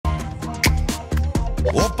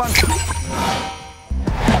오빤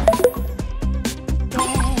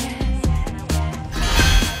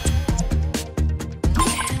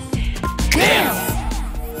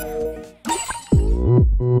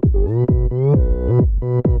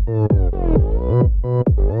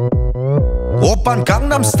오빤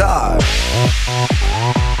강남 스타일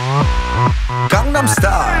강남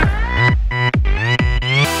스타일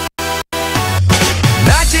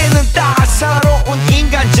낮에는 따사로운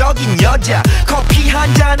인간적인 여자 커피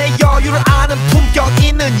한 잔에 여유를 아는 품격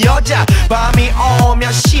있는 여자 밤이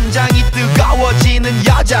오면 심장이 뜨거워지는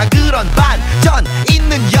여자 그런 반전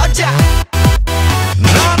있는 여자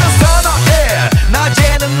너는 선어해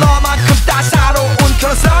낮에는 너만큼 따사로운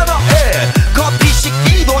그런 선어해 커피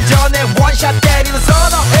식기도 전에 원샷 때리는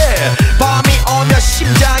선어해 밤이 오면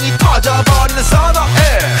심장이 터져버리는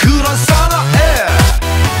선어해 그런 선어해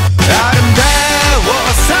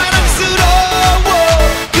아름다워 사랑스러워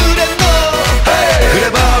그래 너 hey.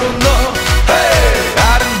 그래 바로 너 hey.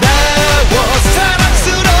 아름다워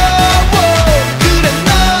사랑스러워 그래 너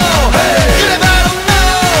hey. 그래 바로 너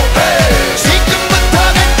hey. 지금부터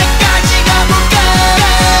갈 때까지 가볼까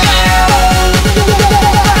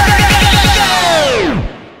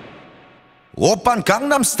오빤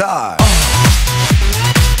강남 스타일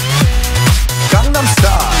강남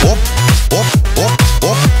스타일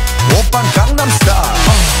오빤 강남 스타일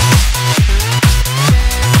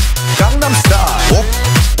강남 스타일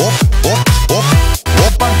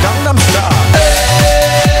오빤 강남 스타일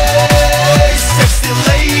에이 섹시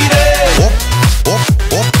레이디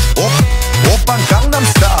오빤 강남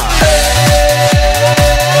스타일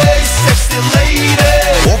에이 섹시 레이디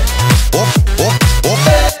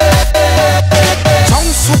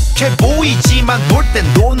정숙해 보이지만 놀 땐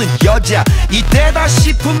노는 여자 이때다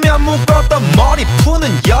싶으면 묶었던 머리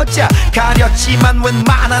푸는 여자 가렸지만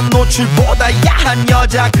웬만한 노출보다 야한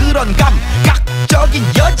여자 그런 감각적인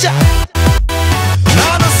여자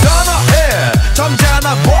나는 선어해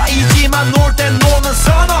점잖아 보이지만 놀 땐 노는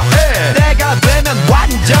선어해 내가 되면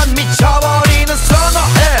완전 미쳐버리는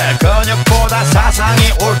선어해 근육보다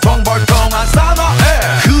사상이 울퉁불퉁한 선어해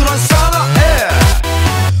그런 선어해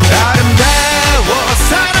아름다워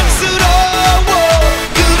사랑스러워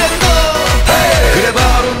그래 너 hey. 그래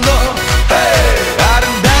바로 너 hey.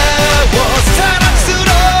 아름다워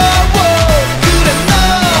사랑스러워 그래 너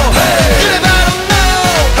hey. 그래 바로 너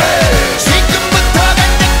hey. 지금부터 갈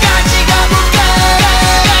때까지 가볼까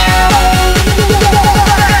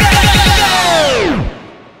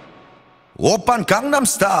오빤 강남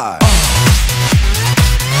스타일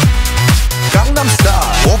강남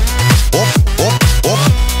스타일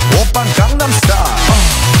오빤 강남 스타일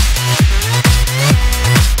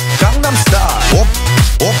강남 스타일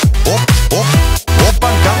오빤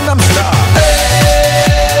강남 스타일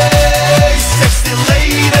에이 섹시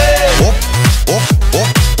레이디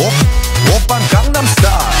오빤 강남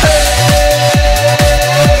스타일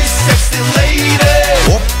에이 섹시 레이디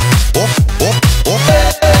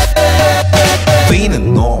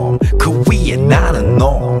뛰는 놈 그 위에 나는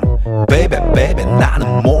놈 베이베 베이베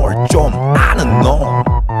나는 뭘 좀 아는 놈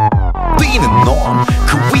뛰는 놈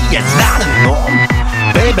그 위에 나는 놈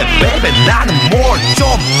베이베 베이베 나는 뭘 좀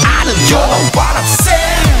아는 놈 You know what I'm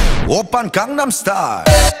saying 오빤 강남 스타일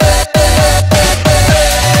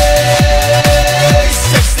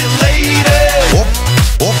섹시 레이디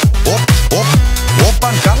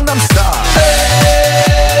오빤 강남 스타일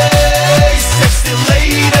섹시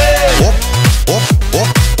레이디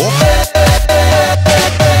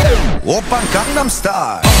오빤 강남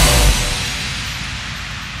스타일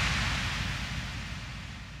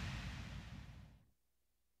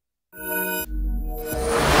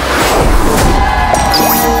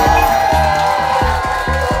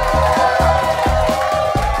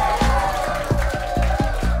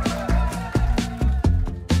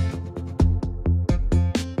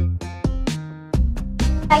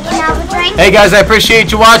Hey guys, I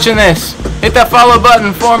appreciate you watching this. Hit that follow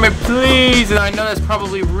button for me, please. And I know that's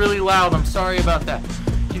probably really loud. I'm sorry about that.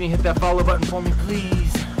 Can you hit that follow button for me,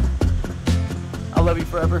 please? I love you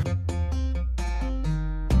forever.